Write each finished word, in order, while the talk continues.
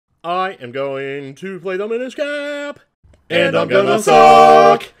I am going to play the Minish Cap, and I'm gonna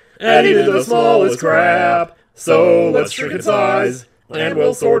suck at even the smallest crap. So let's shrink in size, and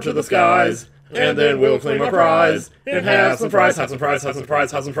we'll soar to the skies, and then we'll claim our prize, and have some fries, have some fries, have some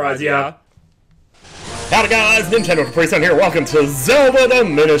fries, have some fries, yeah. Howdy guys, NintendoCapriSun here, welcome to Zelda the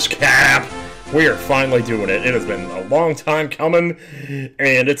Minish Cap. We are finally doing it. It has been a long time coming,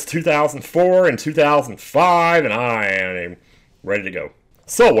 and it's 2004 and 2005, and I am ready to go.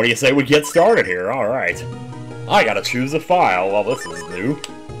 So, what do you say we get started here? Alright. I gotta choose a file. Well, this is new.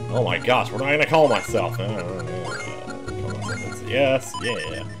 Oh my gosh, what am I gonna call myself? Yes,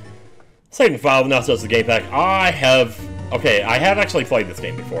 yeah. Saving file, not just the game pack. I have actually played this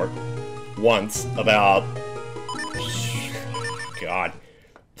game before. Once, about... God...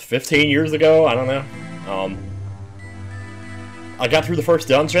 15 years ago? I don't know. I got through the first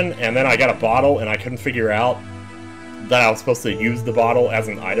dungeon, and then I got a bottle, and I couldn't figure out that I was supposed to use the bottle as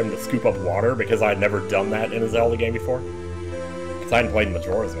an item to scoop up water, because I had never done that in a Zelda game before. Because I hadn't played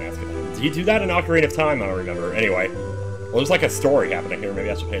Majora's Mask. Do you do that in Ocarina of Time? I don't remember. Anyway, well, there's like a story happening here. Maybe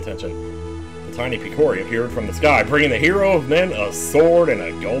I should pay attention. The tiny Picori appeared from the sky, bringing the hero of men a sword and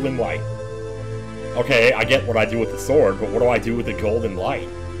a golden light. Okay, I get what I do with the sword, but what do I do with the golden light?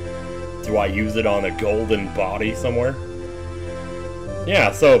 Do I use it on a golden body somewhere?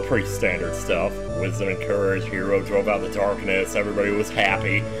 Yeah, so pretty standard stuff. Wisdom and courage, hero drove out the darkness, everybody was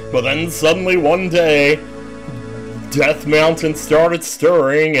happy. But then suddenly one day, Death Mountain started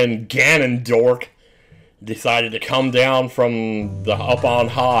stirring and Ganondorf decided to come down from the up on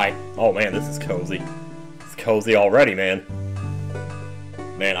high. Oh man, this is cozy. It's cozy already, man.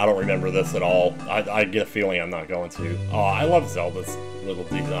 Man, I don't remember this at all. I get a feeling I'm not going to. Oh, I love Zelda's little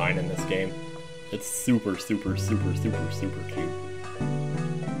design in this game. It's super, super, super, super, super cute.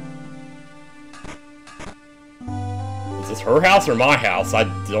 Is this her house or my house? I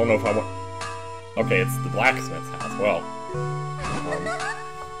don't know if I want... Okay, it's the blacksmith's house. Well.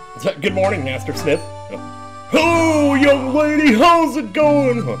 Good morning, Master Smith. Oh, young lady, how's it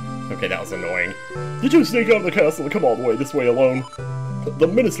going? Okay, that was annoying. Did you sneak out of the castle and come all the way this way alone? The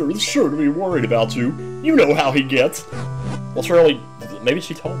minister is sure to be worried about you. You know how he gets. Well, surely... Maybe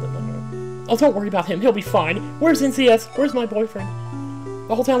she told him. Oh, don't worry about him. He'll be fine. Where's NCS? Where's my boyfriend?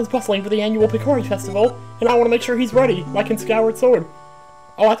 The whole town is bustling for the annual Picori Festival, and I want to make sure he's ready, like in Skyward Sword.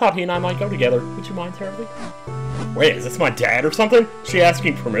 Oh, I thought he and I might go together. Would you mind terribly? Wait, is this my dad or something? She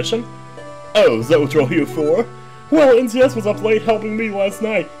asking permission? Oh, is that what you're here for? Well, NCS was up late helping me last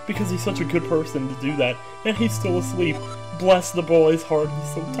night, because he's such a good person to do that, and he's still asleep. Bless the boy's heart,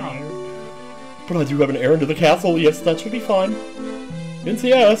 he's so tired. But I do have an errand to the castle, yes, that should be fine.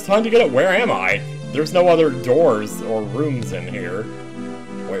 NCS, time to get it. Where am I? There's no other doors or rooms in here.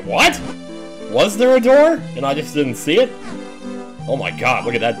 Wait, what? Was there a door? And I just didn't see it? Oh my god,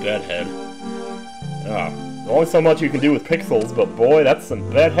 look at that bedhead. Only so much you can do with pixels, but boy, that's some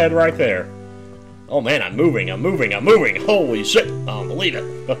bedhead right there. Oh man, I'm moving. Holy shit, I don't believe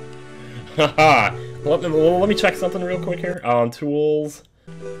it. Haha. Let me check something real quick here. Tools.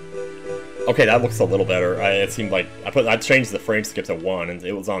 Okay, that looks a little better. It seemed like I changed the frame skip to 1, and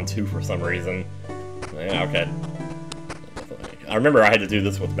it was on 2 for some reason. Yeah, okay. I remember I had to do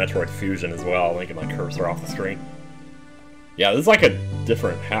this with Metroid Fusion as well, linking my cursor off the screen. Yeah, this is like a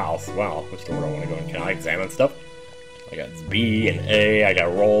different house. Wow, which door do I want to go in? Can I examine stuff? I got B and A. I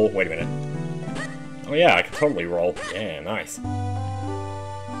got roll. Wait a minute. Oh yeah, I can totally roll. Yeah, nice.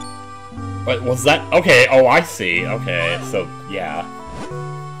 What was that? Okay, oh, I see. Okay, so, yeah.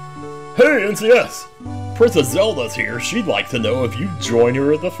 Hey, NCS! Princess Zelda's here. She'd like to know if you'd join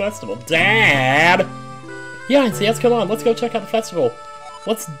her at the festival. Dad! Yeah, NCS, come on. Let's go check out the festival.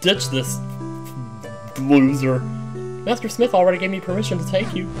 Let's ditch this loser. Master Smith already gave me permission to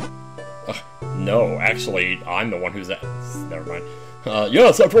take you. No, actually, I'm the one who's at... Never mind.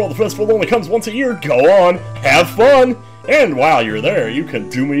 Yes, after all, the festival only comes once a year. Go on, have fun! And while you're there, you can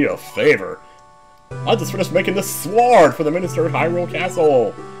do me a favor. I just finished making this sword for the Minister at Hyrule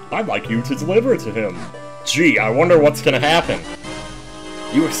Castle. I'd like you to deliver it to him. Gee, I wonder what's gonna happen.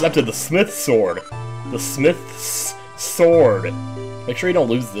 You accepted the Smith's sword. The Smith's sword. Make sure you don't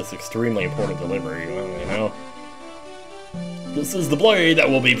lose this extremely important delivery, you know? This is the blade that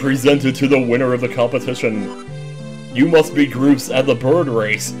will be presented to the winner of the competition. You must beat groups at the bird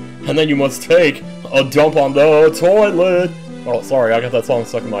race, and then you must take a dump on the toilet. Oh, sorry, I got that song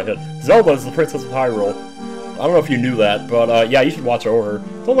stuck in my head. Zelda is the Princess of Hyrule. I don't know if you knew that, but yeah, you should watch over her.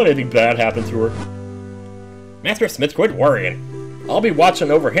 Don't let anything bad happen to her. Master Smith, quit worrying. I'll be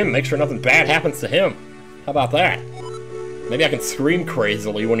watching over him, make sure nothing bad happens to him. How about that? Maybe I can scream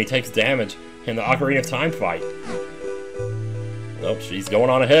crazily when he takes damage in the Ocarina of Time fight. Nope, she's going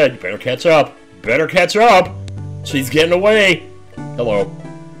on ahead. You better catch up. Better catch up! She's getting away! Hello.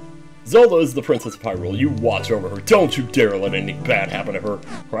 Zelda is the Princess of Hyrule. You watch over her. Don't you dare let anything bad happen to her,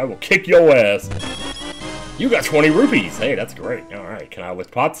 or I will kick your ass. You got 20 rupees! Hey, that's great. Alright, can I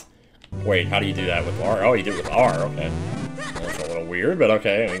lift pots? Wait, how do you do that with R? Oh, you do it with R, okay. That's a little weird, but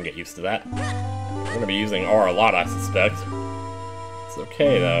okay, I can get used to that. We're gonna be using R a lot, I suspect. It's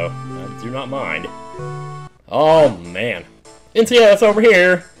okay, though. I do not mind. Oh, man. NTS over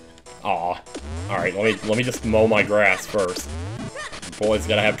here! Aw. Alright, let me just mow my grass first. The boy's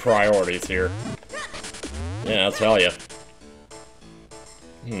gotta have priorities here. Yeah, I'll tell you.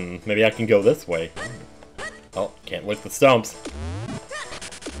 Maybe I can go this way. Oh, can't lift the stumps.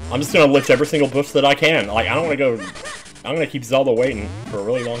 I'm just gonna lift every single bush that I can. Like, I don't wanna go... I'm gonna keep Zelda waiting for a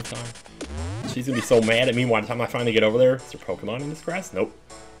really long time. She's gonna be so mad at me by the time I finally get over there. Is there Pokemon in this grass? Nope.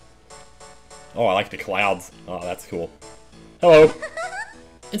 Oh, I like the clouds. Oh, that's cool. Hello.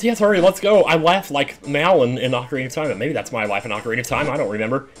 NTS, hurry, let's go. I laugh like Malin in Ocarina of Time, but maybe that's my life in Ocarina of Time. I don't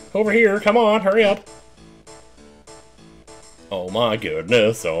remember. Over here, come on, hurry up. Oh my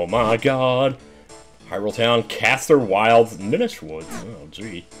goodness, oh my god. Hyrule Town, Caster Wilds, Minish Woods. Oh,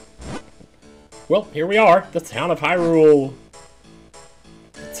 gee. Well, here we are, the town of Hyrule.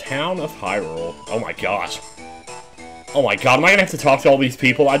 The town of Hyrule. Oh my gosh. Oh my god, am I gonna have to talk to all these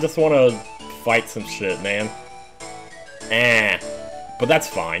people? I just want to fight some shit, man. But that's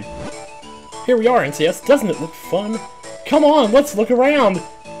fine. Here we are, NCS. Doesn't it look fun? Come on, let's look around.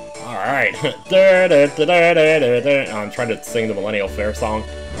 Alright. I'm trying to sing the Millennial Fair song,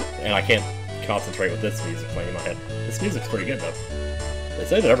 and I can't concentrate with this music playing in my head. This music's pretty good, though. They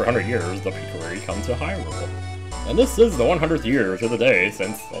say that every 100 years, the Picori come to Hyrule. And this is the 100th year to the day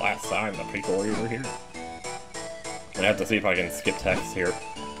since the last time the Picori were here. And I have to see if I can skip text here.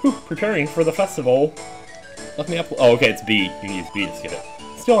 Whew, preparing for the festival. Let me upload. Oh, okay, it's B. You can use B to skip it.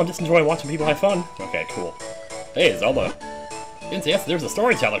 Still, I'm just enjoying watching people have fun. Okay, cool. Hey, Zelda. NCS, there's a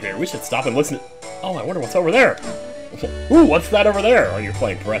storyteller here. We should stop and listen to... Oh, I wonder what's over there. Ooh, what's that over there? Oh, you're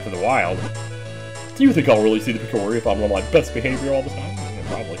playing Breath of the Wild. Do you think I'll really see the Picori if I'm on my best behavior all the time? Yeah,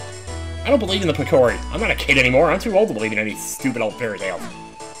 probably. I don't believe in the Picori. I'm not a kid anymore. I'm too old to believe in any stupid old fairy tales.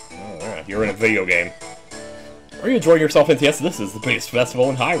 Oh, yeah, you're in a video game. Are you enjoying yourself, NCS? This is the biggest festival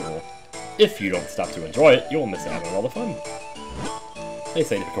in Hyrule. If you don't stop to enjoy it, you'll miss out on all the fun. They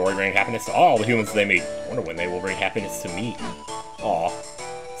say the Picori bring happiness to all the humans they meet. I wonder when they will bring happiness to me. Aw.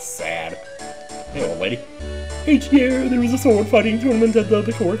 Sad. Hey, old lady. Each year, there is a sword fighting tournament at the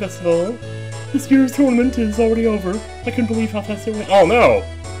Picori Festival. This year's tournament is already over. I couldn't believe how fast it went. Oh no!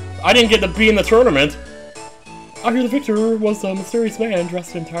 I didn't get to be in the tournament! I hear the victor was a mysterious man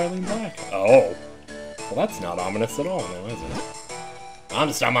dressed entirely in black. Oh. Well, that's not ominous at all now, is it? I'm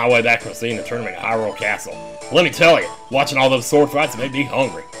just on my way back from seeing the tournament at Hyrule Castle. Let me tell you, watching all those sword fights made me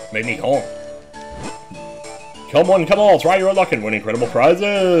hungry. Made me hungry. Come on, come on, try your luck and win incredible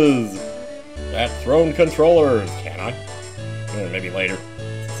prizes! At Throne Controllers, can I? Maybe later.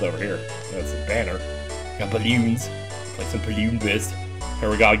 It's over here. That's a banner. Got balloons. Play some balloon biz. Here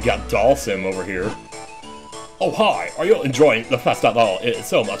we got Dalsim over here. Oh hi, are you enjoying the festival? It's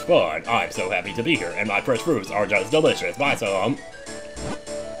so much fun. I'm so happy to be here, and my fresh fruits are just delicious. Buy some.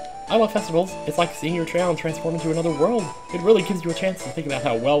 I love festivals. It's like seeing your town transform into another world. It really gives you a chance to think about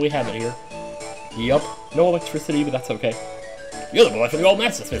how well we have it here. Yup, no electricity, but that's okay. You're the boy from the old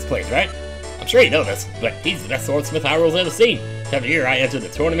Mastersmith's place, right? I'm sure you know this, but he's the best swordsmith Hyrule's ever seen. Every year I enter the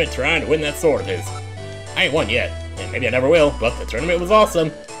tournament trying to win that sword of his. I ain't won yet, and maybe I never will, but the tournament was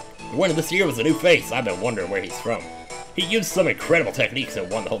awesome. The winner this year was a new face. I've been wondering where he's from. He used some incredible techniques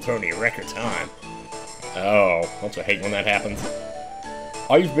and won the whole tournament in record time. Oh, don't you hate when that happens?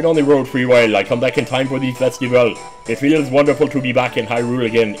 I've been on the road for a while. I come back in time for the festival. It feels wonderful to be back in Hyrule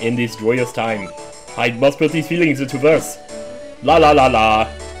again in this joyous time. I must put these feelings into verse. La la la la.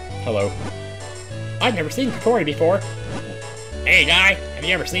 Hello. I've never seen Picori before. Hey guy, have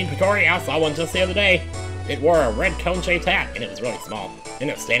you ever seen Picori? I saw one just the other day. It wore a red cone-shaped hat, and it was really small. And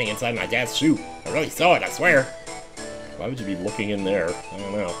it was standing inside my dad's shoe. I really saw it, I swear. Why would you be looking in there? I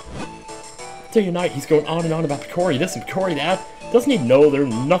don't know. Day and night, he's going on and on about Picori this and Picori that. Doesn't he know they're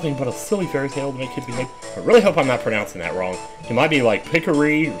nothing but a silly fairy tale to make kids behave? I really hope I'm not pronouncing that wrong. It might be like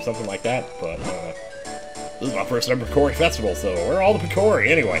Picori or something like that, but this is my first ever Picori festival, so where are all the Picori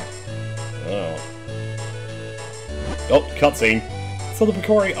anyway? Oh. Oh, cutscene. So the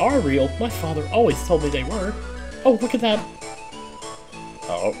Picori are real. My father always told me they were. Oh, look at that.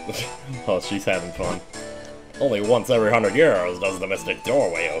 Oh, oh, she's having fun. Only once every 100 years does the mystic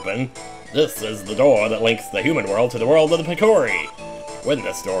doorway open. This is the door that links the human world to the world of the Picori. When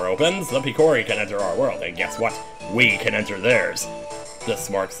this door opens, the Picori can enter our world, and guess what? we can enter theirs. This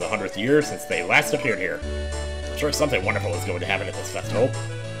marks the 100th year since they last appeared here. I'm sure something wonderful is going to happen at this festival.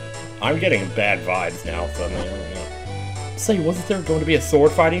 I'm getting bad vibes now suddenly. I don't know. Say, wasn't there going to be a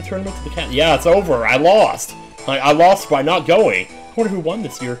sword fighting tournament to the cat? Yeah, it's over. I lost. I lost by not going. I wonder who won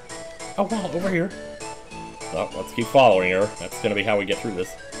this year. Oh, wow, over here. So, let's keep following her. That's going to be how we get through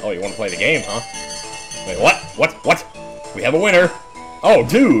this. Oh, you want to play the game, huh? Wait, what? What? We have a winner. Oh,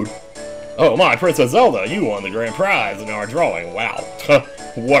 dude. Oh my, Princess Zelda, you won the grand prize in our drawing. Wow.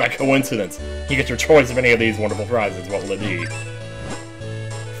 What a coincidence. You get your choice of any of these wonderful prizes. What will it be?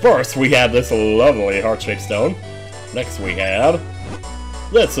 First, we have this lovely heart-shaped stone. Next, we have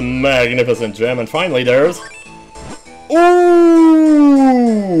this magnificent gem. And finally, there's... Ooh!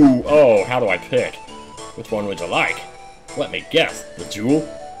 Oh, how do I pick? Which one would you like? Let me guess. The jewel?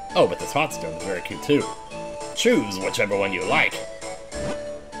 Oh, but this hot stone is very cute, too. Choose whichever one you like.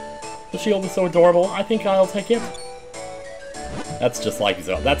 The shield is so adorable, I think I'll take it. That's just like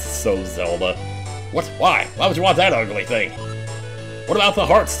Zelda. That's so Zelda. What? Why? Why would you want that ugly thing? What about the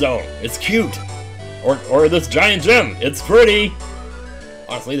Heartstone? It's cute. Or this giant gem. It's pretty.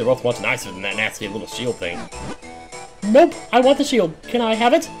 Honestly, they're both much nicer than that nasty little shield thing. Nope, I want the shield. Can I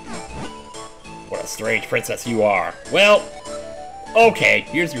have it? What a strange princess you are. Well, okay,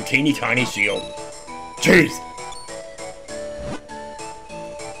 here's your teeny tiny shield. Jeez.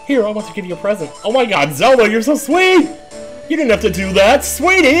 Here, I want to give you a present. Oh my god, Zelda, you're so sweet! You didn't have to do that,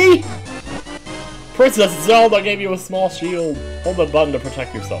 sweetie! Princess Zelda gave you a small shield. Hold the button to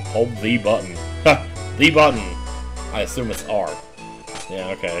protect yourself. Hold the button. Ha! The button. I assume it's R. Yeah,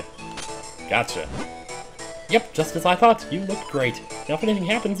 okay. Gotcha. Yep, just as I thought. You look great. Now if anything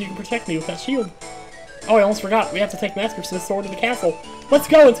happens, you can protect me with that shield. Oh, I almost forgot. We have to take Master Smith's sword to the castle. Let's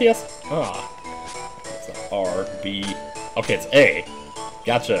go, NTS! Ah. It's R, B... Okay, it's A.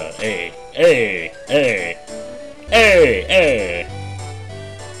 Gotcha. A.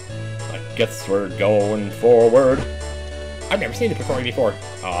 I guess we're going forward. I've never seen the Picori before.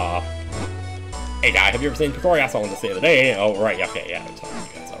 Hey guy, have you ever seen Picori? I saw one just the other day. Oh, right, okay, yeah, I've talked to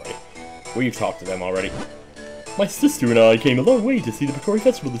you guys already. We've talked to them already. My sister and I came a long way to see the Picori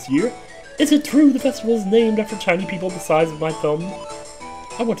Festival this year. Is it true the festival is named after tiny people the size of my thumb?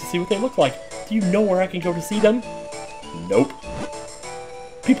 I want to see what they look like. Do you know where I can go to see them? Nope.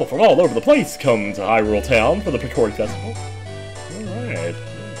 People from all over the place come to Hyrule Town for the Picori Festival. Alright.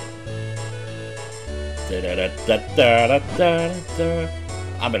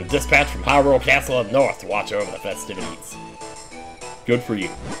 I've been dispatched from Hyrule Castle up north to watch over the festivities. Good for you.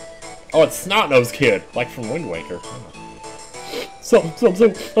 Oh, it's Snot-Nosed Kid, like from Wind Waker. So,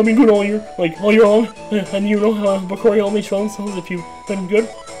 I've been good all year, like, all year long, and you know, Picori only shown so if you've been good,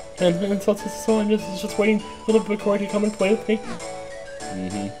 and so I'm just waiting for the Picori to come and play with me.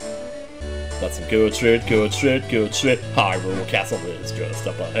 That's some good shit. Hyrule Castle is just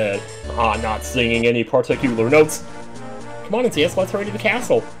up ahead. Not singing any particular notes. Come on, NTS, let's hurry to the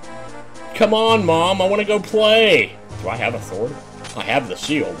castle. Come on, Mom, I want to go play. Do I have a sword? I have the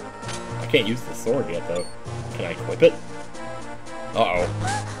shield. I can't use the sword yet, though. Can I equip it? Uh-oh.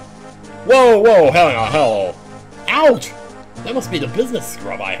 Whoa, hello. Ouch! That must be the business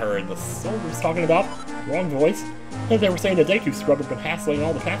scrub I heard the soldier was talking about. Wrong voice. They were saying the Deku scrub had been hassling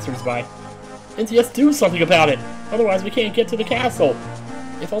all the passers-by. NTS, do something about it! Otherwise we can't get to the castle!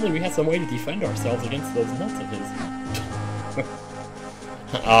 If only we had some way to defend ourselves against those nuts of his.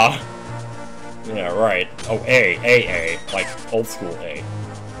 Yeah, right. Oh, A. Like, old school A.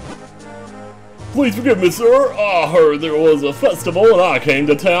 Please forgive me, sir. I heard there was a festival and I came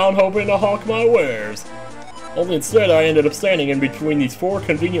to town hoping to hawk my wares. Only instead I ended up standing in between these 4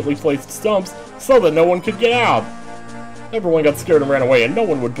 conveniently placed stumps so that no one could get out. Everyone got scared and ran away and no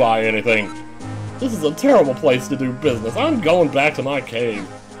one would buy anything. This is a terrible place to do business. I'm going back to my cave.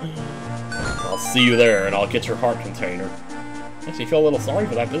 I'll see you there and I'll get your heart container. Actually feel a little sorry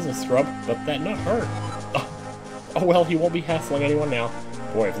for that business scrub, but that nut hurt. Oh well, he won't be hassling anyone now.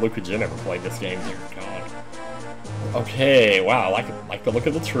 Boy, if Luke and Jin ever played this game, dear God. Okay, wow, I like the look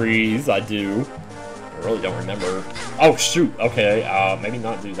of the trees, I do. I really don't remember. Oh, shoot, okay, maybe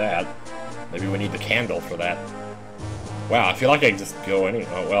not do that. Maybe we need the candle for that. Wow, I feel like I can just go anywhere.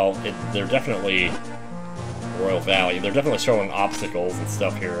 Oh, well, they're definitely Royal Valley. They're definitely showing obstacles and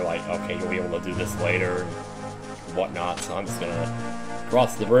stuff here, like, okay, you'll be able to do this later and whatnot, so I'm just gonna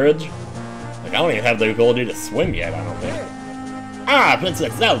cross the bridge. Like, I don't even have the ability to swim yet, I don't think. Ah,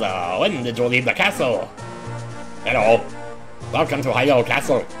 Princess Zelda, when did you leave the castle? Hello. Welcome to Hyrule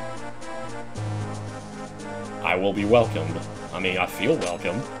Castle. I will be welcomed. I mean, I feel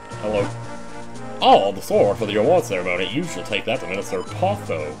welcome. Hello. Oh, the sword for the award ceremony. You should take that to Minister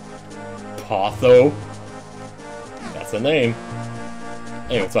Potho. Potho? That's the name.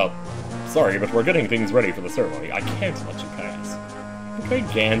 Hey, what's up? Sorry, but we're getting things ready for the ceremony. I can't let you pass. Okay,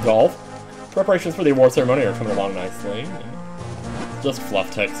 Gandalf. Preparations for the award ceremony are coming along nicely. Just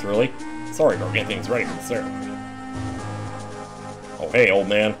fluff text, really. Sorry, but we're getting things ready for the ceremony. Oh, hey, old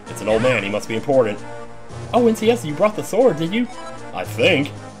man. It's an old man. He must be important. Oh, NCS, you brought the sword, did you? I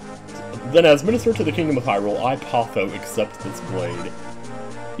think. Then, as Minister to the Kingdom of Hyrule, I, Potho, accept this blade.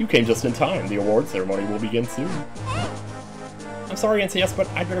 You came just in time. The award ceremony will begin soon. I'm sorry, NCS, but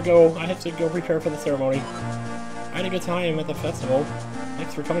I'd better go. I have to go prepare for the ceremony. I had a good time at the festival.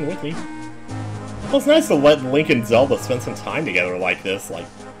 Thanks for coming with me. Well, it's nice to let Link and Zelda spend some time together like this. Like,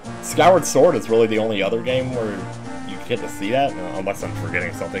 Skyward Sword is really the only other game where you get to see that, unless I'm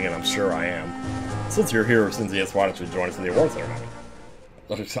forgetting something, and I'm sure I am. Since you're here, NCS, why don't you join us in the award ceremony?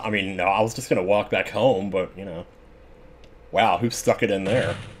 I mean, no, I was just gonna walk back home, but, you know. Wow, who stuck it in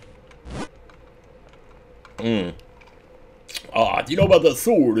there? Ah, do you know about that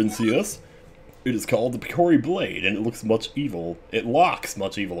sword, NCS? It is called the Picori Blade, and it looks much evil. It locks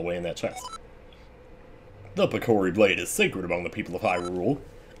much evil away in that chest. The Picori Blade is sacred among the people of Hyrule.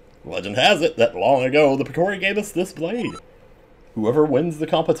 Legend has it that long ago, the Picori gave us this blade. Whoever wins the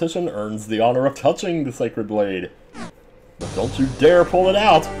competition earns the honor of touching the sacred blade. But don't you dare pull it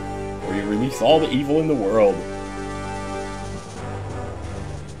out, or you release all the evil in the world.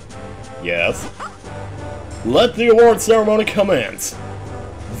 Yes? Let the award ceremony commence!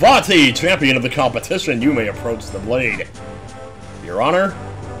 Vati, champion of the competition, you may approach the blade. Your Honor?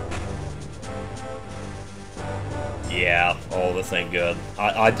 Yeah, oh, this ain't good.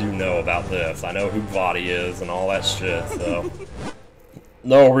 I do know about this. I know who Vati is and all that shit, so...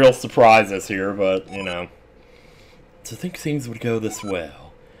 No real surprises here, but, you know... To think things would go this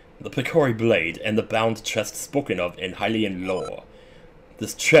well. The Picori Blade and the bound chest spoken of in Hylian lore.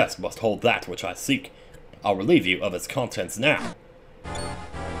 This chest must hold that which I seek. I'll relieve you of its contents now.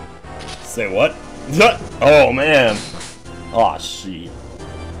 Say what? Oh, man. Aw, shit.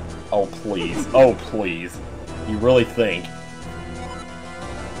 Oh, please. Oh, please. You really think,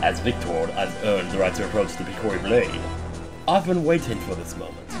 as Victor, I've earned the right to approach the Picori Blade? I've been waiting for this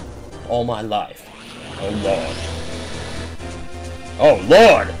moment. All my life. Oh, Lord. Oh,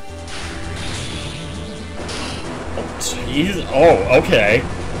 Lord! Oh, jeez. Oh, okay.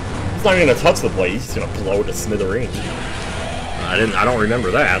 He's not gonna touch the blade, he's just gonna blow it to smithereens. I don't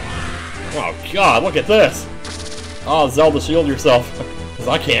remember that. Oh, God, look at this! Oh, Zelda, shield yourself. Because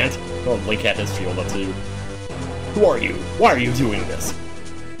I can't. Oh, Link had his shield up, too. Who are you? Why are you doing this?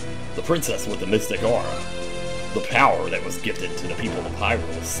 The princess with the mystic aura. The power that was gifted to the people of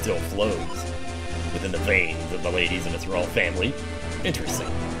Hyrule still flows within the veins of the ladies in its royal family. Interesting.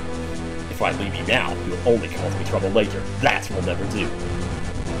 If I leave you now, you'll only cause me trouble later. That will never do.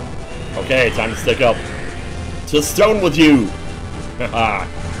 Okay, time to stick up. To stone with you! Haha,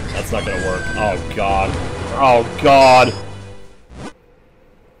 that's not gonna work. Oh, God. Oh, God.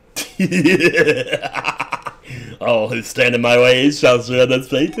 Oh, who's standing in my way shall share this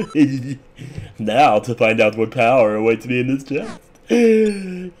fate. Now, to find out what power awaits me in this chest.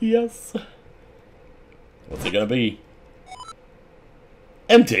 Yes. What's it gonna be?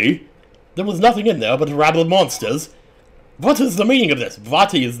 Empty? There was nothing in there but a rabble of monsters. What is the meaning of this?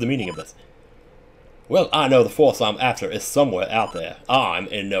 Vati is the meaning of this. Well, I know the force I'm after is somewhere out there. I'm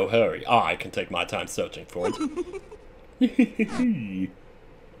in no hurry. I can take my time searching for it.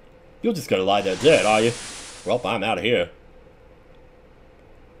 You're just gonna lie there dead, are you? Well, I'm out of here.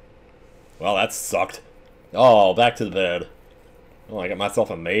 Well, that sucked. Oh, back to the bed. Oh, I got myself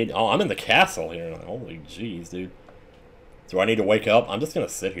a maid. Oh, I'm in the castle here. Holy jeez, dude. Do I need to wake up? I'm just gonna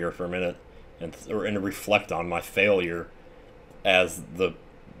sit here for a minute and reflect on my failure as the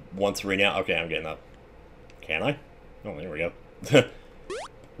once renowned. Okay, I'm getting up. Can I? Oh, there we go.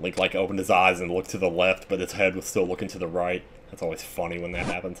 Link like opened his eyes and looked to the left, but his head was still looking to the right. That's always funny when that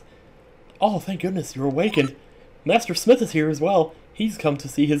happens. Oh, thank goodness you're awakened. Master Smith is here as well. He's come to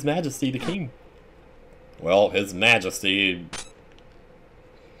see His Majesty the King. Well, His Majesty...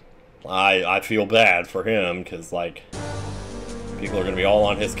 I feel bad for him, because, like, people are going to be all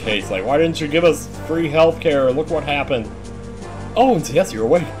on his case. Like, why didn't you give us free healthcare? Look what happened. Oh, and yes, you're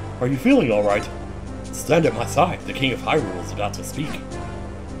awake. Are you feeling all right? Stand at my side. The King of Hyrule is about to speak.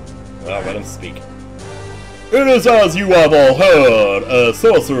 Well, let him speak. It is as you have all heard. A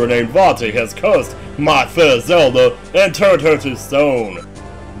sorcerer named Vati has cursed my fair Zelda and turned her to stone.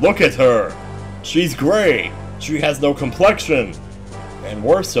 Look at her. She's gray. She has no complexion. And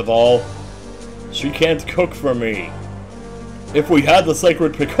worst of all, she can't cook for me. If we had the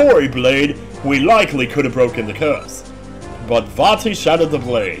sacred Picori blade, we likely could have broken the curse. But Vati shattered the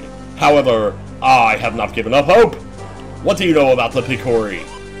blade. However, I have not given up hope. What do you know about the Picori?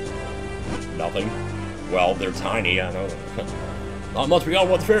 Nothing. Well, they're tiny, I know. Not much beyond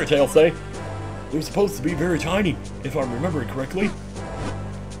what the fairy tales say. They're supposed to be very tiny, if I'm remembering correctly.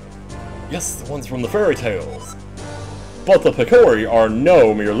 Yes, the ones from the fairy tales. But the Picori are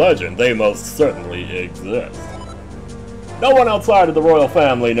no mere legend, they most certainly exist. No one outside of the royal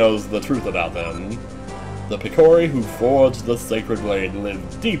family knows the truth about them. The Picori who forged the sacred blade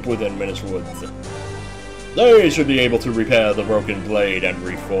live deep within Minish Woods. They should be able to repair the broken blade and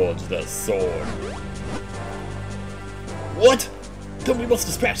reforge the sword. What? Then we must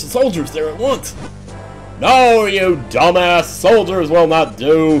dispatch the soldiers there at once. No, you dumbass! Soldiers will not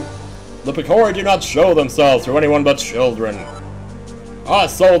do! The Picori do not show themselves to anyone but children.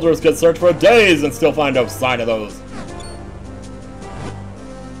 Us soldiers could search for days and still find no sign of those.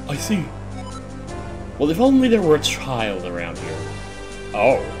 I see. Well, if only there were a child around here.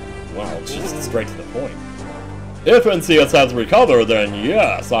 Oh, well, just straight to the point. If Encius has recovered, then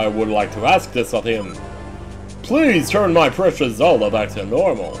yes, I would like to ask this of him. Please turn my precious Zelda back to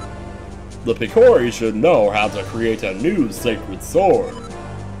normal. The Picori should know how to create a new sacred sword.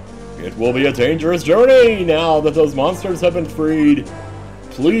 It will be a dangerous journey now that those monsters have been freed.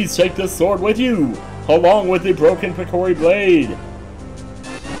 Please take this sword with you, along with the broken Picori blade.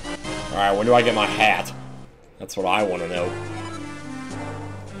 Alright, when do I get my hat? That's what I want to know.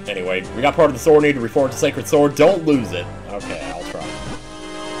 Anyway, we got part of the sword, need to reforge the sacred sword. Don't lose it. Okay, I'll try.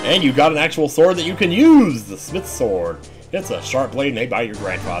 And you got an actual sword that you can use! The Smith's Sword. It's a sharp blade made by your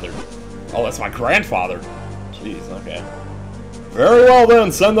grandfather. Oh, that's my grandfather! Jeez, okay. Very well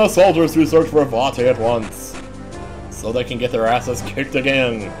then, send the soldiers to search for Vati at once. So they can get their asses kicked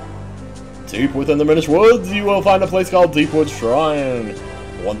again. Deep within the Minish Woods, you will find a place called Deepwood Shrine.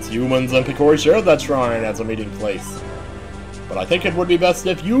 Once humans and Picori shared that shrine as a meeting place. But I think it would be best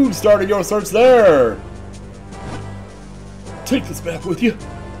if you started your search there! Take this map with you.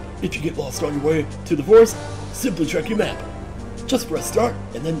 If you get lost on your way to the forest, simply check your map. Just press start,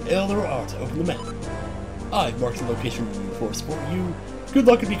 and then L or R to open the map. I've marked the location in the forest for you. Good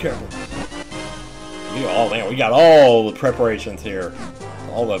luck and be careful. Oh man, we got all the preparations here.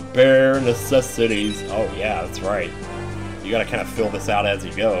 All the bare necessities. Oh yeah, that's right. You gotta kind of fill this out as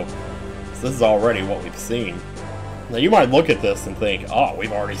you go. So this is already what we've seen. Now you might look at this and think, oh,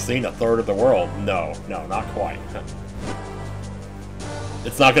 we've already seen a third of the world. No, not quite.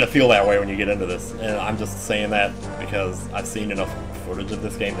 It's not going to feel that way when you get into this, and I'm just saying that because I've seen enough footage of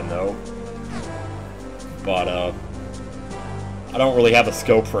this game to know. But, I don't really have a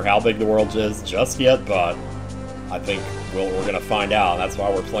scope for how big the world is just yet, but I think we're going to find out, and that's why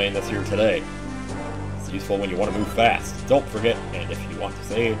we're playing this here today. It's useful when you want to move fast. Don't forget, and if you want to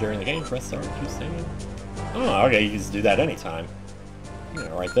save during the game, press start to save. Oh, okay, you can just do that anytime. Yeah,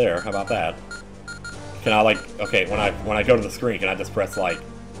 right there, how about that? Can I, like, okay, when I go to the screen, can I just press, like,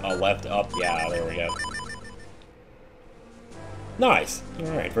 a left, up? Yeah, there we go. Nice.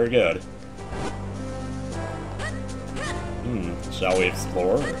 Alright, very good. Shall we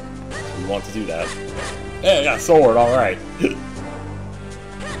explore? We want to do that. Hey, I got a sword, alright.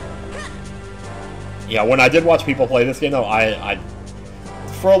 Yeah, when I did watch people play this game, though, I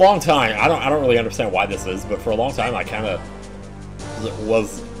for a long time, I don't really understand why this is, but for a long time, I kind of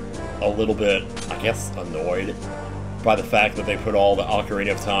was a little bit, I guess, annoyed by the fact that they put all the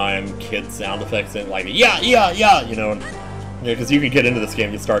Ocarina of Time kid sound effects in, like, yeah, you know, because you can get into this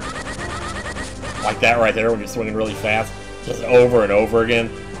game, you start like that right there when you're swinging really fast, just over and over again,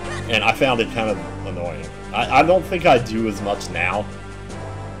 and I found it kind of annoying. I don't think I do as much now,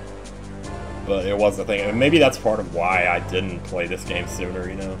 but it was the thing, and maybe that's part of why I didn't play this game sooner,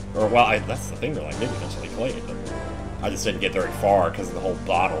 you know, or, well, that's the thing, though, I did eventually play it, but I just didn't get very far because of the whole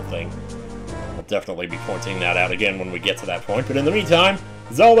bottle thing. I'll definitely be pointing that out again when we get to that point, but in the meantime,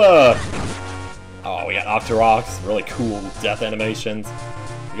 Zelda! Oh, we got Octoroks, really cool death animations.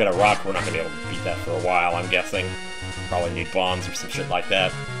 We got a rock, we're not going to be able to beat that for a while, I'm guessing. Probably need bombs or some shit like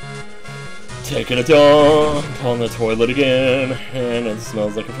that. Taking a dump on the toilet again, and it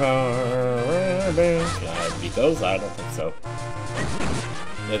smells like a fire. Can I beat those? I don't think so.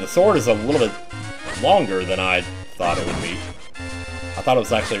 Yeah, the sword is a little bit longer than I thought it would be. I thought it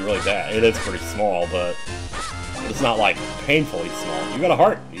was actually really bad. It is pretty small, but it's not, like, painfully small. You got a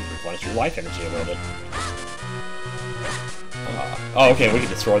heart. You replenish your life energy a little bit. Oh, okay, we can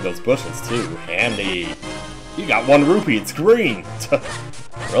destroy those bushes, too. Handy. You got 1 rupee. It's green.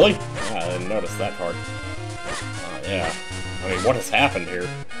 Really? Yeah, I didn't notice that part. Yeah. I mean, what has happened here?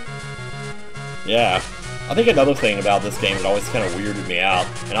 Yeah. I think another thing about this game that always kind of weirded me out,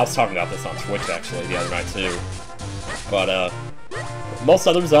 and I was talking about this on Twitch, actually, the other night, too. But, most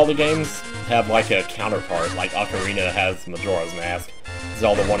other Zelda games, have like a counterpart. Like Ocarina has Majora's Mask.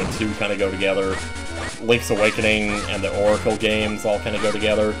 Zelda 1 and 2 kind of go together. Link's Awakening and the Oracle games all kind of go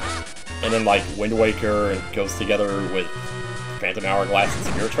together. And then like Wind Waker goes together with Phantom Hourglass and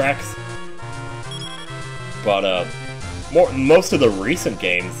Spirit Tracks. But most of the recent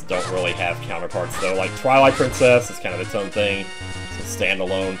games don't really have counterparts though. Like Twilight Princess is kind of its own thing. It's a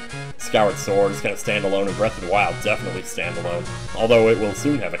standalone. Skyward Sword is kind of standalone, and Breath of the Wild definitely standalone. Although it will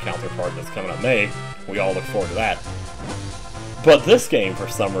soon have a counterpart that's coming up May. We all look forward to that. But this game, for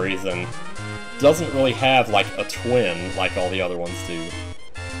some reason, doesn't really have like a twin like all the other ones do.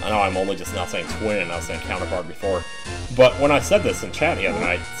 I know I'm only just not saying twin, I was saying counterpart before. But when I said this in chat the other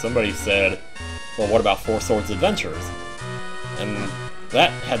night, somebody said, well, what about Four Swords Adventures? And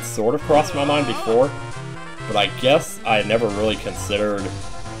that had sort of crossed my mind before, but I guess I had never really considered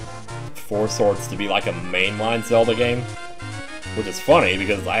Four Swords to be like a mainline Zelda game. Which is funny,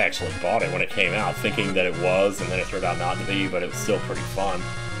 because I actually bought it when it came out, thinking that it was, and then it turned out not to be, but it was still pretty fun.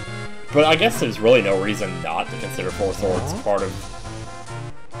 But I guess there's really no reason not to consider Four Swords part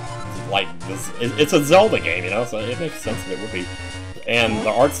of, like, this. It's a Zelda game, you know, so it makes sense that it would be. And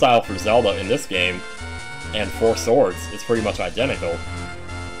the art style for Zelda in this game, and Four Swords, is pretty much identical.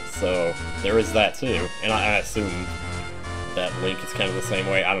 So, there is that too. And I assume that Link is kind of the same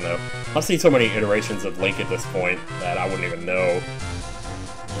way. I don't know. I've seen so many iterations of Link at this point that I wouldn't even know,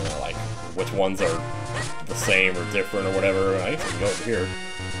 you know, like, which ones are the same or different or whatever. I guess we can go over here.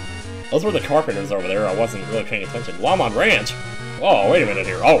 Those were the carpenters over there. I wasn't really paying attention. Lamont Ranch! Oh, wait a minute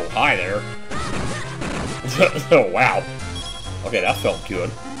here. Oh, hi there. Oh, wow. Okay, that felt good.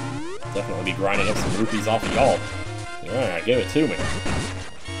 Definitely be grinding up some rupees off of y'all. Yeah, give it to me.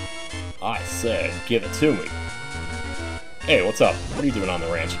 I said, give it to me. Hey, what's up? What are you doing on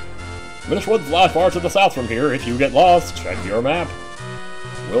the ranch? Minish Woods lie far to the south from here. If you get lost, check your map.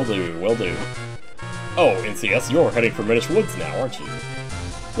 Will do, will do. Oh, NCS, you're heading for Minish Woods now, aren't you?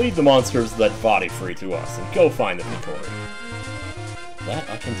 Leave the monsters that body free to us, and go find the Victory. That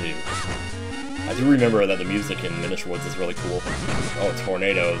I can do. I do remember that the music in Minish Woods is really cool. Oh,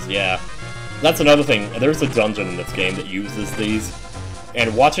 tornadoes, yeah. That's another thing. There's a dungeon in this game that uses these,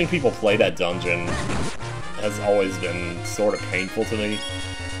 and watching people play that dungeon has always been sort of painful to me,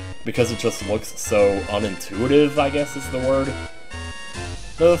 because it just looks so unintuitive, I guess is the word.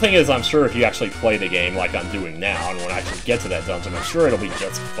 Now, the thing is, I'm sure if you actually play the game like I'm doing now, and when I actually get to that dungeon, I'm sure it'll be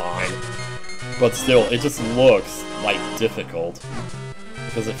just fine. But still, it just looks, like, difficult,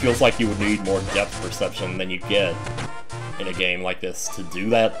 because it feels like you would need more depth perception than you get in a game like this to do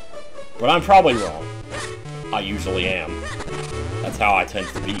that. But I'm probably wrong. I usually am. That's how I tend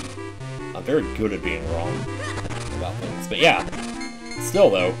to be. I'm very good at being wrong about things. But yeah, still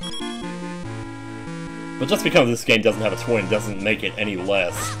though. But just because this game doesn't have a twin doesn't make it any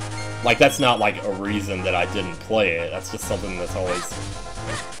less. Like, that's not like a reason that I didn't play it. That's just something that's always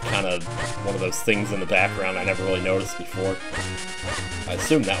kind of one of those things in the background I never really noticed before. I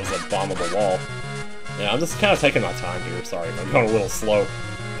assume that was a bombable wall. Yeah, I'm just kind of taking my time here. Sorry if I'm going a little slow.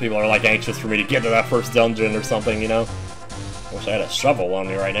 People are like anxious for me to get to that first dungeon or something, you know? I wish I had a shovel on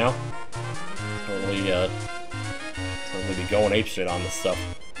me right now. Totally be going apeshit on this stuff.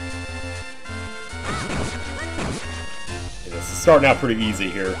 Yeah, this is starting out pretty easy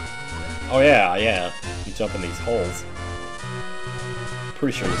here. Oh yeah, yeah. You jump in these holes.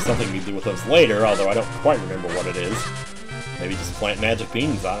 Pretty sure there's something you do with those later, although I don't quite remember what it is. Maybe just plant magic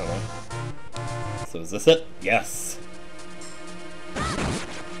beans, I don't know. So is this it? Yes.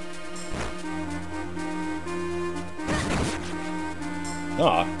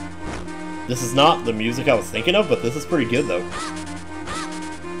 Ah. This is not the music I was thinking of, but this is pretty good, though.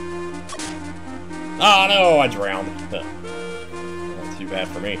 Oh no, I drowned. Not too bad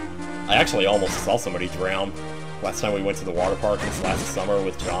for me. I actually almost saw somebody drown last time we went to the water park this last summer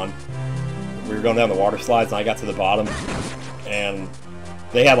with John. We were going down the water slides, and I got to the bottom, and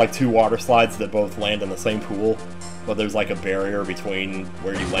they had like two water slides that both land in the same pool, but there's like a barrier between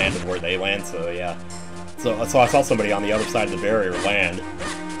where you land and where they land, so yeah. So I saw somebody on the other side of the barrier land.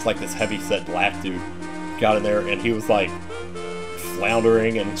 It's like this heavy-set black dude got in there, and he was like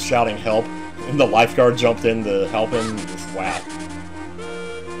floundering and shouting help, and the lifeguard jumped in to help him. Just wow.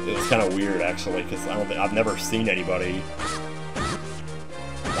 It was kind of weird, actually, because I've never seen anybody.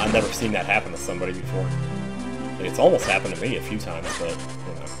 I've never seen that happen to somebody before. Like, it's almost happened to me a few times, but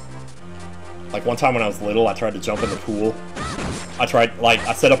you know. Like one time when I was little, I tried to jump in the pool. I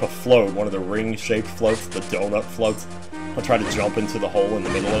set up a float, one of the ring-shaped floats, the donut floats. I tried to jump into the hole in the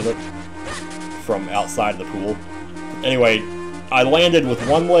middle of it from outside the pool. Anyway, I landed with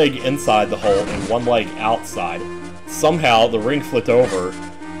one leg inside the hole and one leg outside. Somehow, the ring flipped over,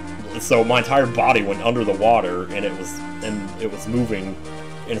 So my entire body went under the water, and it was moving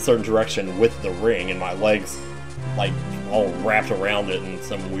in a certain direction with the ring, and my legs, like, all wrapped around it in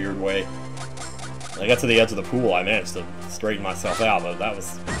some weird way. When I got to the edge of the pool, I managed to straighten myself out, but that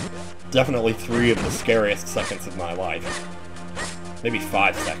was definitely 3 of the scariest seconds of my life. Maybe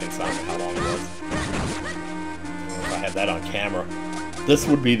 5 seconds, I don't know how long it was. If I had that on camera. This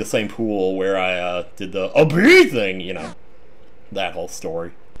would be the same pool where I did the bee thing, you know. That whole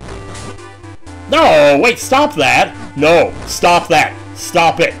story. No, wait, stop that! No, stop that!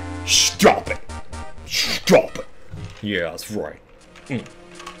 Stop it! Stop it! Stop it! Yeah, that's right.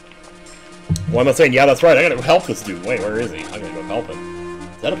 Why am I saying, yeah, that's right, I gotta help this dude. Wait, where is he? I gotta go help him.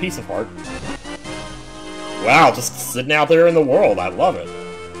 Is that a piece of art? Wow, just sitting out there in the world. I love it.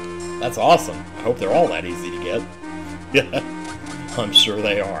 That's awesome. I hope they're all that easy to get. Yeah, I'm sure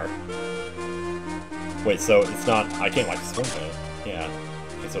they are. Wait, so it's not... I can't, like, swim there. Yeah.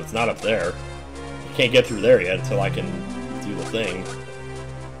 Okay, so it's not up there. I can't get through there yet until I can do the thing.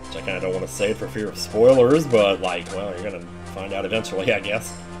 Which I kind of don't want to say for fear of spoilers, but, like, well, you're gonna find out eventually, I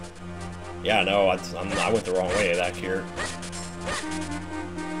guess. Yeah, no, I went the wrong way back here.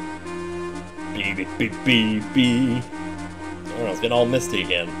 Beep, beep, beep, beep. Oh, it's getting all misty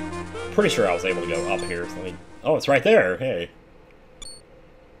again. Pretty sure I was able to go up here. So let me... Oh, it's right there. Hey.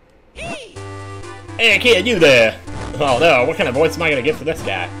 Hey, kid, you there. Oh, no. What kind of voice am I going to get for this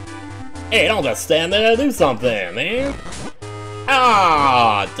guy? Hey, don't just stand there. Do something, man.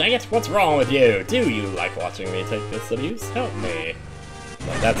 Ah, dang it. What's wrong with you? Do you like watching me take this abuse? Help me.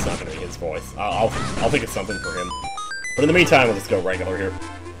 No, that's not going to be his voice. I'll think of something for him. But in the meantime, we'll just go regular here.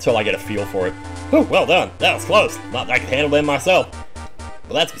 Until I get a feel for it. Whew, well done. That was close. Not that I can handle them myself.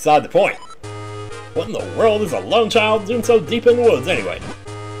 But that's beside the point. What in the world is a lone child doing so deep in the woods anyway?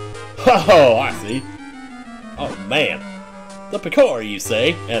 Oh, I see. Oh, man. The Picori, you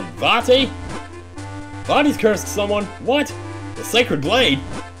say? And Vati? Vati's cursed someone? What? The Sacred Blade?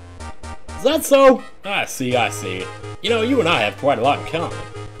 Is that so? I see, I see. You know, you and I have quite a lot in common.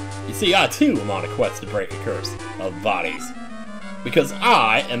 You see, I too am on a quest to break a curse of Vati's. Because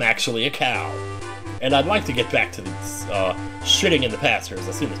I am actually a cow. And I'd like to get back to this, shitting in the pastures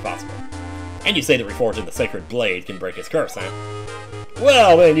as soon as possible. And you say that reforging the Sacred Blade can break his curse, huh?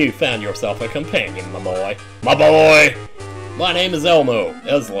 Well, then you found yourself a companion, my boy. My boy! My name is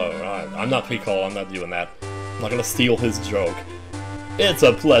Eslo. I'm not Pico, I'm not doing that. I'm not gonna steal his joke. It's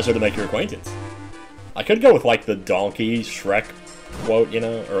a pleasure to make your acquaintance. I could go with, like, the donkey Shrek quote, you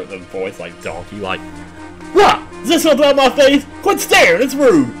know? Or the voice, like, donkey, like... What? Is this something on my face? Quit staring, it's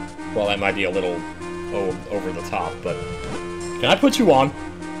rude! Well, that might be a little over the top, but... Can I put you on?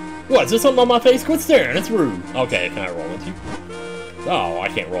 What, is there something on my face? Quit staring, it's rude! Okay, can I roll into you? Oh, I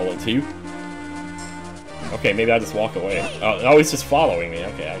can't roll into you. Okay, maybe I just walk away. Oh, he's just following me.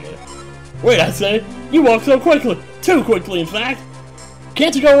 Okay, I get it. Wait, I say! You walk so quickly! Too quickly, in fact!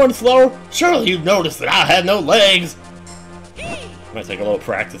 Can't you go any slower? Surely you've noticed that I have no legs! I'm gonna take a little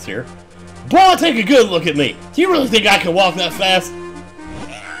practice here. Boy, take a good look at me! Do you really think I can walk that fast?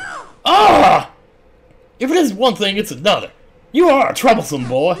 Ah! If it is one thing, it's another. You are a troublesome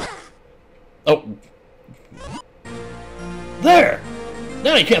boy. Oh. There!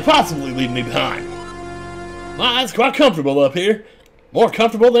 Now you can't possibly leave me behind. My, it's quite comfortable up here. More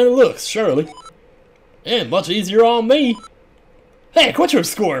comfortable than it looks, surely. And much easier on me. Hey, quit your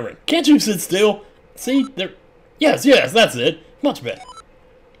squirming. Can't you sit still? See, there... Yes, that's it. Much better.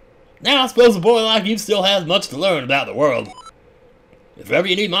 Now I suppose a boy like you still has much to learn about the world. If ever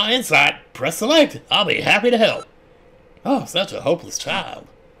you need my insight, press select. I'll be happy to help. Oh, such a hopeless child.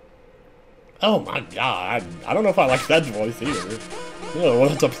 Oh my god, I don't know if I like that voice either. You know, we'll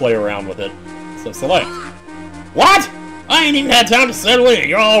have to play around with it. So select. What? I ain't even had time to settle in.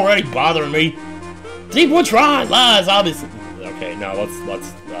 You're already bothering me. Deepwood Shrine lies obviously... Okay, no,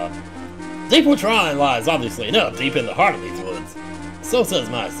 let's Deepwood Shrine lies obviously enough deep in the heart of these woods. So says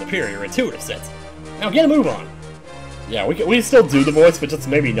my superior intuitive sense. Now get a move on. Yeah, we still do the voice, but just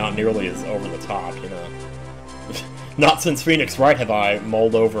maybe not nearly as over the top, you know. Not since Phoenix Wright have I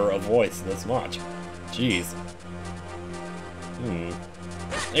mulled over a voice this much. Jeez.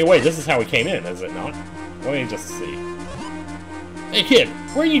 Hey, wait, this is how we came in, is it not? Let me just see. Hey, kid,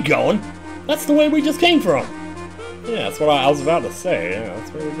 where are you going? That's the way we just came from. Yeah, that's what I was about to say. Yeah,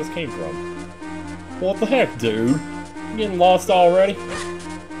 that's where we just came from. What the heck, dude? You getting lost already?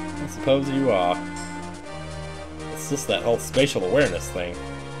 I suppose you are. It's just that whole spatial awareness thing.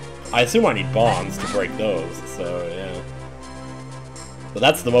 I assume I need bombs to break those, so yeah. But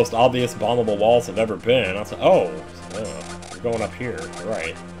that's the most obvious bombable walls have ever been. I was like, oh, we're going up here.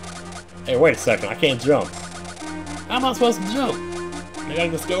 Right. Hey, wait a second, I can't jump. How am I supposed to jump? I gotta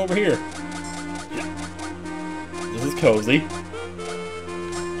just go over here. Yeah. This is cozy.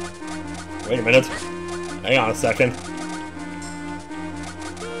 Wait a minute. Hang on a second.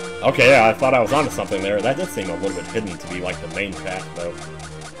 Okay, yeah, I thought I was onto something there. That did seem a little bit hidden to be like the main path, though.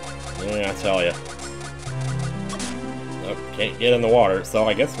 Yeah, I tell ya. Oh, can't get in the water, so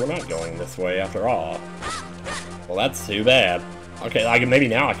I guess we're not going this way after all. Well, that's too bad. Okay, maybe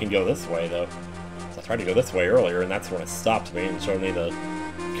now I can go this way, though. So I tried to go this way earlier, and that's when it stopped me and showed me the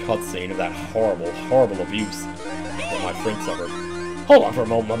cutscene of that horrible, horrible abuse that my friend suffered. Hold on for a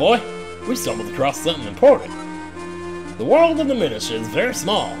moment, my boy. We stumbled across something important. The world of the Minish is very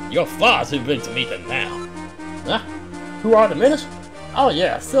small. You're far too big to meet them now. Huh? Who are the Minish? Oh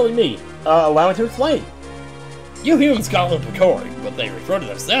yeah, silly me. Allow me to explain. You humans call them Picori, but they refer to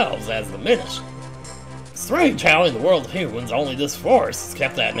themselves as the Minish. Strange how in the world of humans only this forest has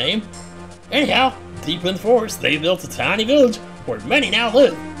kept that name. Anyhow, deep in the forest they built a tiny village where many now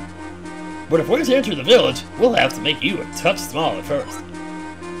live. But if we're to enter the village, we'll have to make you a touch small at first.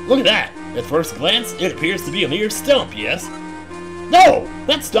 Look at that! At first glance, it appears to be a mere stump, yes? No!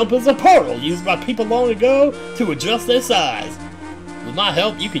 That stump is a portal used by people long ago to adjust their size. With my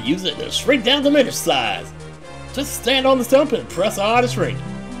help, you could use it to shrink down to Minish size. Just stand on the stump and press R to shrink.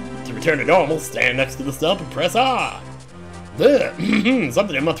 To return to normal, stand next to the stump and press R. Ugh,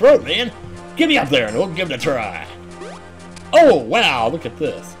 something in my throat, man. Get me up there and we'll give it a try. Oh, wow, look at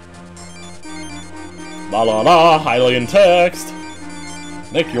this. La la la, Hylian text.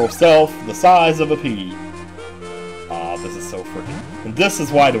 Make yourself the size of a pea. Ah, this is so freaking... And this is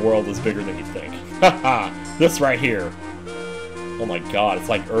why the world is bigger than you think. Haha, this right here. Oh my god, it's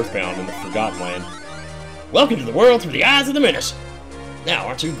like Earthbound in the Forgotten Land. Welcome to the world through the eyes of the Minish. Now,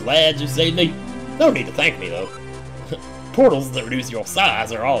 aren't you glad you saved me? No need to thank me, though. Portals that reduce your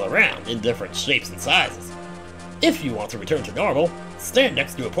size are all around, in different shapes and sizes. If you want to return to normal, stand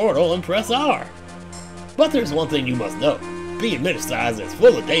next to a portal and press R. But there's one thing you must know. Being Minish size is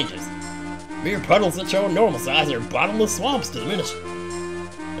full of dangers. Mere puddles that show normal size are bottomless swamps to the Minish.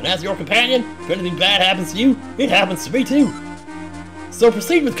 And as your companion, if anything bad happens to you, it happens to me too. So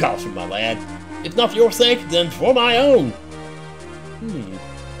proceed with caution, my lad. If not for your sake, then for my own.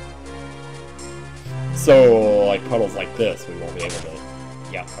 So, like puddles like this, we won't be able to...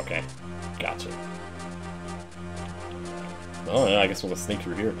 Yeah, okay. Gotcha. Oh, yeah, I guess we'll just sneak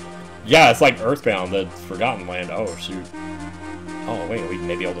through here. Yeah, it's like Earthbound, the Forgotten Land. Oh, shoot. Oh, wait, we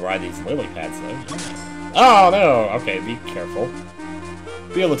may be able to ride these lily pads, though. Oh, no! Okay, be careful.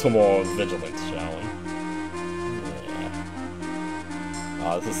 Be a little more vigilant, shall we? Yeah.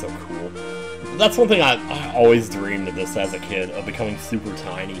 Oh, this is so cool. That's one thing I always dreamed of this as a kid, of becoming super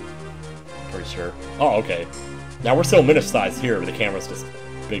tiny. I'm pretty sure. Oh, okay. Now, we're still Minish size here, but the camera's just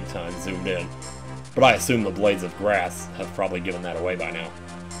big time zoomed in. But I assume the blades of grass have probably given that away by now.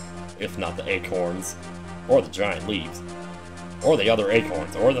 If not the acorns, or the giant leaves, or the other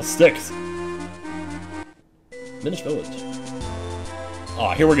acorns, or the sticks. Minish Village.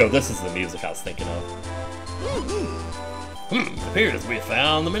 Oh, here we go. This is the music I was thinking of. It appears we have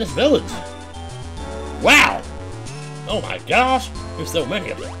found the Minish Village. Wow! Oh my gosh! There's so many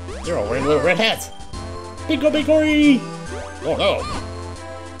of them. They're all wearing little red hats. Pico Picori! Oh no!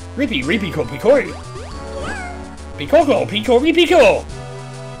 Rippy Ripico Picori! Picoco Picori Pico!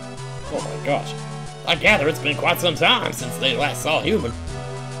 Oh my gosh. I gather it's been quite some time since they last saw a human.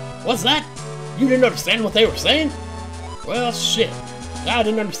 What's that? You didn't understand what they were saying? Well, shit. I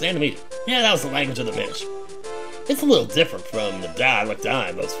didn't understand them either. Yeah, that was the language of the Minish. It's a little different from the dialect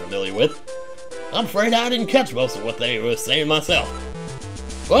I'm most familiar with. I'm afraid I didn't catch most of what they were saying myself.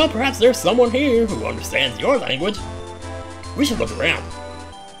 Well, perhaps there's someone here who understands your language. We should look around.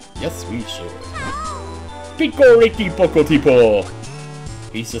 Yes, we should. Pico Ricky Poco Tipo!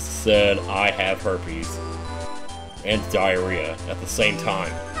 He just said, I have herpes. And diarrhea at the same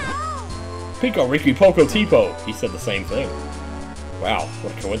time. Pico Ricky Poco Tipo! He said the same thing. Wow,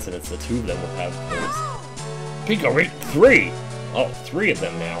 what a coincidence the two of them would have those. Pico Rick 3! Oh, 3 of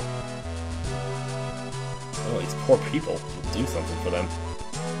them now. Oh, these poor people. Do something for them.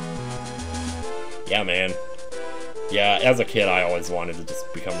 Yeah, man. Yeah, as a kid, I always wanted to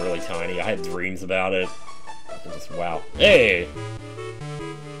just become really tiny. I had dreams about it. Just, wow. Hey!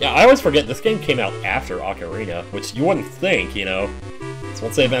 Yeah, I always forget this game came out after Ocarina, which you wouldn't think, you know. So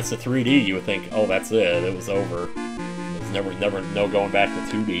once they advanced to 3D, you would think, oh, that's it. It was over. There's never no going back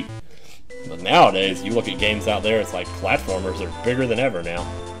to 2D. But nowadays, you look at games out there, it's like platformers are bigger than ever now.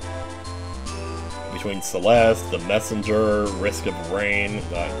 Between Celeste, The Messenger, Risk of Rain,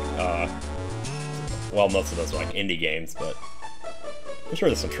 well, most of those are like indie games, but I'm sure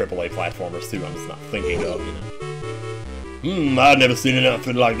there's some AAA platformers too I'm just not thinking of, you know. I've never seen an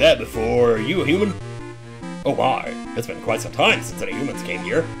outfit like that before. Are you a human? Oh my, it's been quite some time since any humans came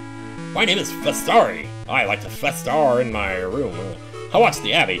here. My name is Festari. I like to festar in my room. I watch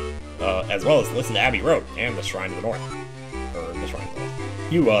the Abbey, as well as listen to Abbey Road and the Shrine to the North. Or the Shrine to the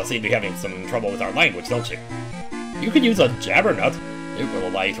North. You seem to be having some trouble with our language, don't you? You could use a jabbernut. It will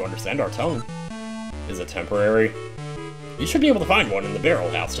allow you to understand our tone. Is it temporary? You should be able to find one in the barrel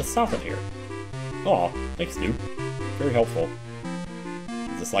house just south of here. Aw, thanks, dude. Very helpful.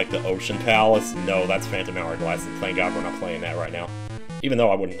 Is this like the Ocean Palace? No, that's Phantom Hourglass, and thank God we're not playing that right now. Even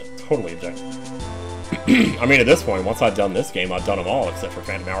though I wouldn't totally object. I mean, at this point, once I've done this game, I've done them all except for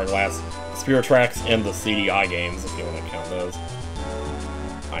Phantom Hourglass, Spirit Tracks, and the CDI games, if you want to count those.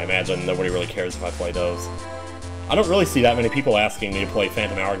 I imagine nobody really cares if I play those. I don't really see that many people asking me to play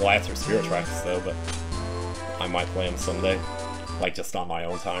Phantom Hourglass or Spirit Tracks, though, but I might play them someday. Like, just on my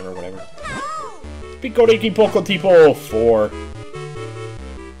own time or whatever. Picoriki Poco Tipo 4.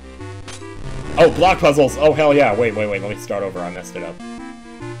 Oh, block puzzles! Oh, hell yeah. Wait, let me start over. I messed it up.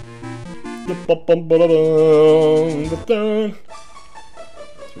 So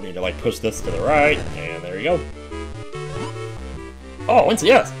we need to, like, push this to the right, and there you go. Oh,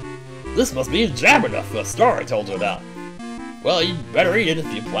 NCS! This must be a Jabbernuff, the star I told you about. Well, you better eat it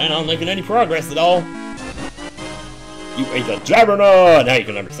if you plan on making any progress at all. You ate the Jabbernut! Now you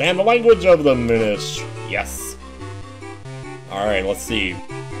can understand the language of the Minish. Yes. Alright, let's see.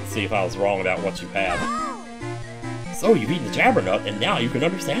 Let's see if I was wrong about what you have. So, you've eaten the Jabbernut, and now you can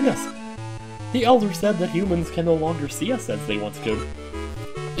understand us. The Elder said that humans can no longer see us as they once could.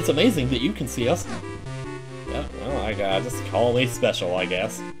 It's amazing that you can see us. Yeah, well, I gotta just call me special, I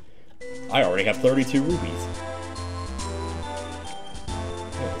guess. I already have 32 rubies.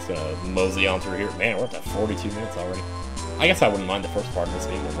 I'm just gonna mosey on through here. Man, we're up to 42 minutes already. I guess I wouldn't mind the first part of this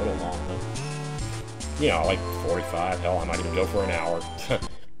being a little long, though. You know, like 45. Hell, I might even go for an hour. I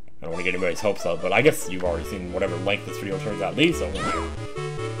don't want to get anybody's hopes up, but I guess you've already seen whatever length this video turns out to be, so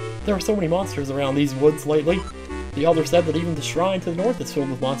there are so many monsters around these woods lately. The Elder said that even the shrine to the north is filled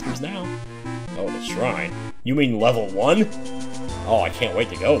with monsters now. Oh, the shrine? You mean level 1? Oh, I can't wait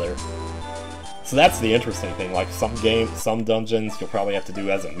to go there. So that's the interesting thing, like some dungeons you'll probably have to do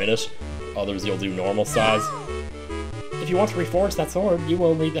as a Minish, others you'll do normal size. If you want to reforge that sword, you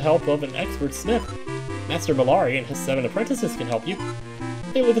will need the help of an expert smith. Master Malari and his 7 apprentices can help you.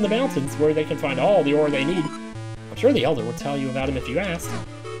 They live in the mountains where they can find all the ore they need. I'm sure the Elder would tell you about him if you asked.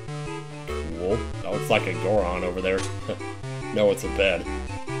 Cool. That looks like a Goron over there. No, it's a bed.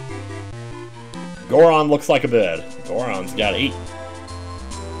 Goron looks like a bed. Goron's gotta eat.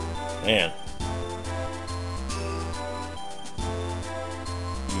 Man.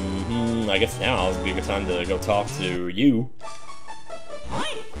 I guess now is a good time to go talk to you.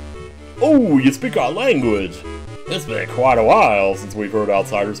 Oh, you speak our language! It's been quite a while since we've heard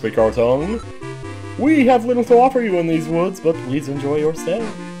outsiders speak our tongue. We have little to offer you in these woods, but please enjoy your stay.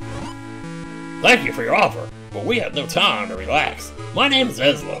 Thank you for your offer, but we have no time to relax. My name is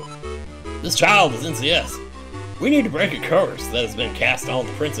Eslo. This child is NCS. We need to break a curse that has been cast on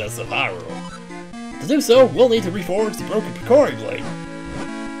the Princess of Hyrule. To do so, we'll need to reforge the broken Picori blade.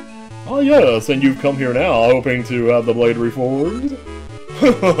 Ah yes, and you've come here now, hoping to have the blade reforged?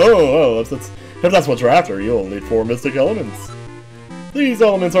 Well, if that's what you're after, you'll need 4 mystic elements. These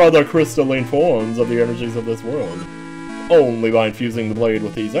elements are the crystalline forms of the energies of this world. Only by infusing the blade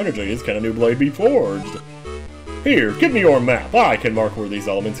with these energies can a new blade be forged. Here, give me your map. I can mark where these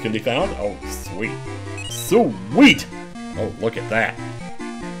elements can be found. Oh, sweet. Sweet! Oh, look at that.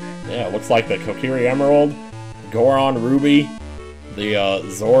 Yeah, it looks like the Kokiri Emerald, Goron Ruby, the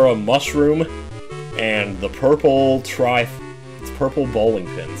Zora Mushroom, and the purple purple bowling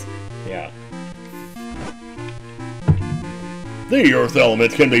pins. Yeah. The Earth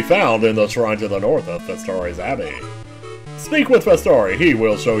element can be found in the shrine to the north of Festari's Abbey. Speak with Festari, he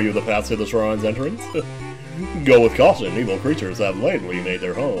will show you the path to the shrine's entrance. Go with caution, evil creatures have lately made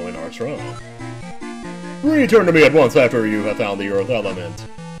their home in our shrine. Return to me at once after you have found the Earth element.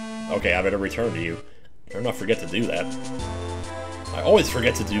 Okay, I better return to you. Better not forget to do that. I always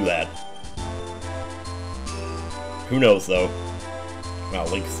forget to do that. Who knows, though? Wow,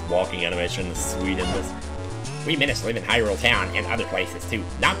 Link's walking animation is sweet in this. We Minish live in Hyrule Town and other places too,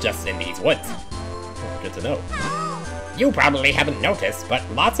 not just in these woods. Oh, good to know. You probably haven't noticed, but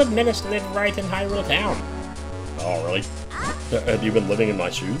lots of Minish live right in Hyrule Town. Oh, really? Have you been living in my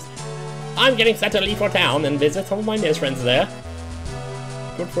shoes? I'm getting set to leave for town and visit some of my Minish friends there.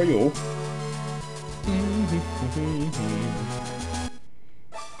 Good for you.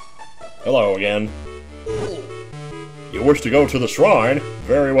 Hello again. You wish to go to the shrine?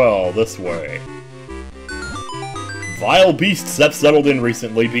 Very well, this way. Vile beasts have settled in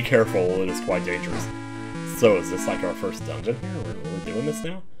recently. Be careful, it is quite dangerous. So, is this like our first dungeon here? We're really doing this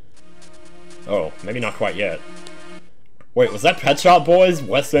now? Oh, maybe not quite yet. Wait, was that Pet Shop Boys,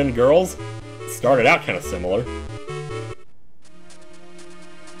 West End Girls? It started out kind of similar.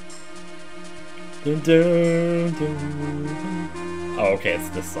 Dun, dun, dun, dun. Oh, okay, it's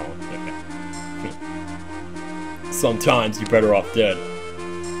this song. Okay. Sometimes you're better off dead.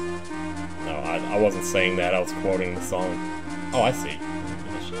 No, I wasn't saying that, I was quoting the song. Oh, I see.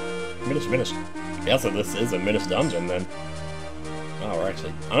 Minish. Yeah, so this is a Minish dungeon, then. Oh, we're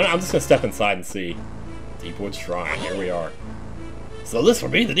actually... I'm just gonna step inside and see. Deepwood Shrine, here we are. So this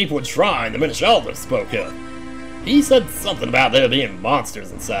would be the Deepwood Shrine the Minish Elder spoke of. He said something about there being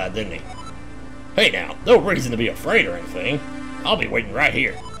monsters inside, didn't he? Hey now, no reason to be afraid or anything. I'll be waiting right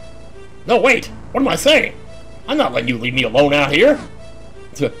here. No, wait! What am I saying? I'm not letting you leave me alone out here!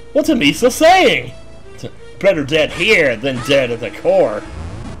 What's Amisa saying? Better dead here than dead at the core.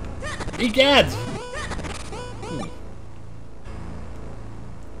 Egads!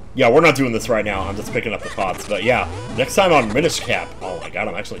 Yeah, we're not doing this right now. I'm just picking up the pots. But yeah, next time on Minish Cap. Oh my god,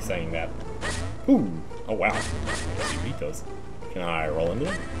 I'm actually saying that. Ooh. Oh wow. I guess you beat those. Can I roll into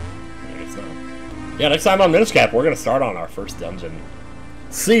them? I guess not. Yeah, next time on Minish Cap, we're going to start on our first dungeon.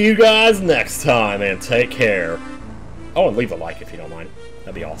 See you guys next time, and take care. Oh, and leave a like if you don't mind.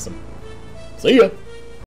 That'd be awesome. See ya!